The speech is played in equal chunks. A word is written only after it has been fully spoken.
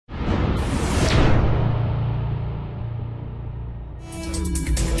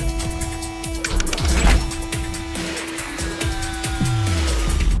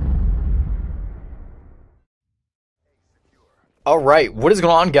Alright, what is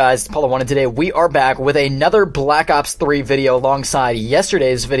going on, guys? It's Apollo1, and today we are back with another Black Ops 3 video alongside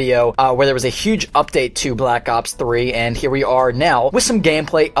yesterday's video where there was a huge update to Black Ops 3, and here we are now with some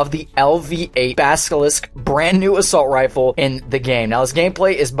gameplay of the Lv8 Basilisk, brand new assault rifle in the game. Now, this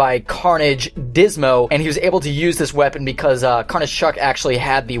gameplay is by Carnage Dismo, and he was able to use this weapon because Carnage Chuck actually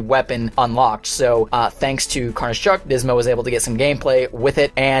had the weapon unlocked. So, thanks to Carnage Chuck, Dismo was able to get some gameplay with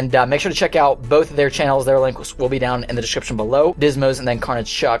it, and make sure to check out both of their channels. Their links will be down in the description below. Dismo's and then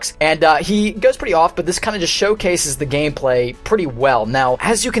Carnage Chuck's. And he goes pretty off, but this kind of just showcases the gameplay pretty well. Now,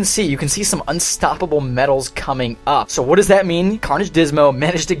 as you can see some unstoppable medals coming up. So what does that mean? Carnage Dismo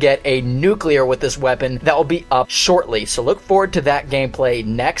managed to get a nuclear with this weapon that will be up shortly. So look forward to that gameplay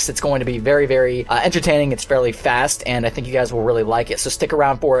next. It's going to be very, very entertaining. It's fairly fast, and I think you guys will really like it. So stick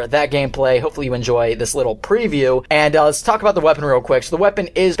around for that gameplay. Hopefully you enjoy this little preview. And let's talk about the weapon real quick. So the weapon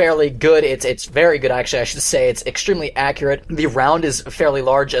is fairly good. It's very good, actually, I should say. It's extremely accurate. The round is fairly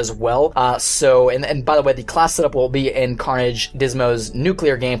large as well. And by the way, the class setup will be in Carnage Dismo's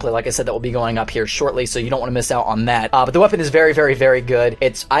nuclear gameplay, like I said, that will be going up here shortly, so you don't want to miss out on that. But the weapon is very, very, very good.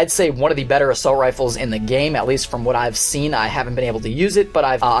 It's, I'd say, one of the better assault rifles in the game, at least from what I've seen. I haven't been able to use it, but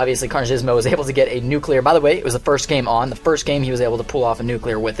I've obviously Carnage Dismo was able to get a nuclear. By the way, it was the first game on. The first game he was able to pull off a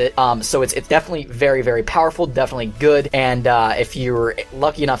nuclear with it. So it's definitely very, very powerful, definitely good. And if you're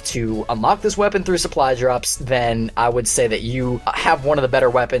lucky enough to unlock this weapon through supply drops, then I would say that you have one of the better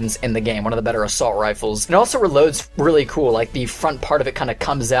weapons in the game, one of the better assault rifles. And it also reloads really cool. Like, the front part of it kind of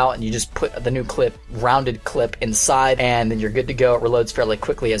comes out and you just put the new clip, rounded clip inside, and then you're good to go. It reloads fairly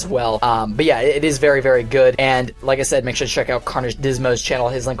quickly as well. But yeah, it is very, very good. And like I said, make sure to check out Carnage Dismo's channel.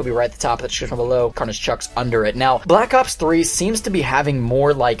 His link will be right at the top of the description below. Carnage Chuck's under it. Now, Black Ops 3 seems to be having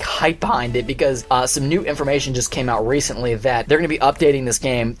more like hype behind it because some new information just came out recently that they're going to be updating this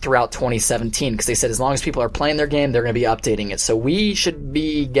game throughout 2017, because they said as long as people are playing their game, they're going to be updating it. So we should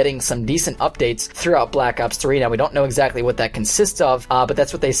be getting some decent updates throughout Black Ops 3. Now, we don't know exactly what that consists of, but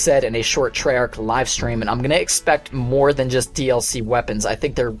that's what they said in a short Treyarch live stream, and I'm going to expect more than just DLC weapons. I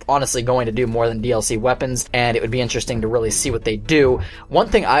think they're honestly going to do more than DLC weapons, and it would be interesting to really see what they do. One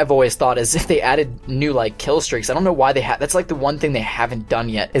thing I've always thought is if they added new, like, kill streaks, I don't know why they have, that's like the one thing they haven't done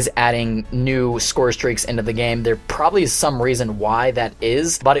yet, is adding new score streaks into the game. There probably is some reason why that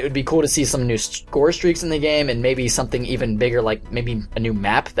is, but it would be cool to see some new score streaks in the game, and maybe something even bigger, like maybe a new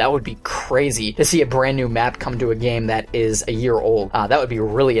map. That would be crazy to see a brand new map come to a game that is a year old. That would be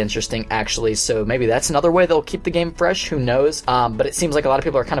really interesting, actually. So maybe that's another way they'll keep the game fresh. Who knows? But it seems like a lot of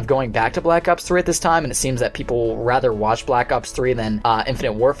people are kind of going back to Black Ops 3 at this time, and it seems that people rather watch Black Ops 3 than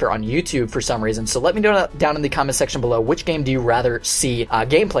Infinite Warfare on YouTube for some reason. So let me know down in the comment section below, which game do you rather see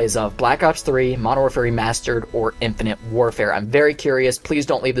gameplays of? Black Ops 3, Modern Warfare Remastered, or Infinite Warfare? I'm very curious. Please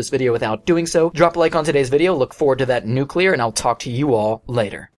don't leave this video without doing so. Drop a like on today's video. Look forward to that nuclear, and I'll talk to you all later.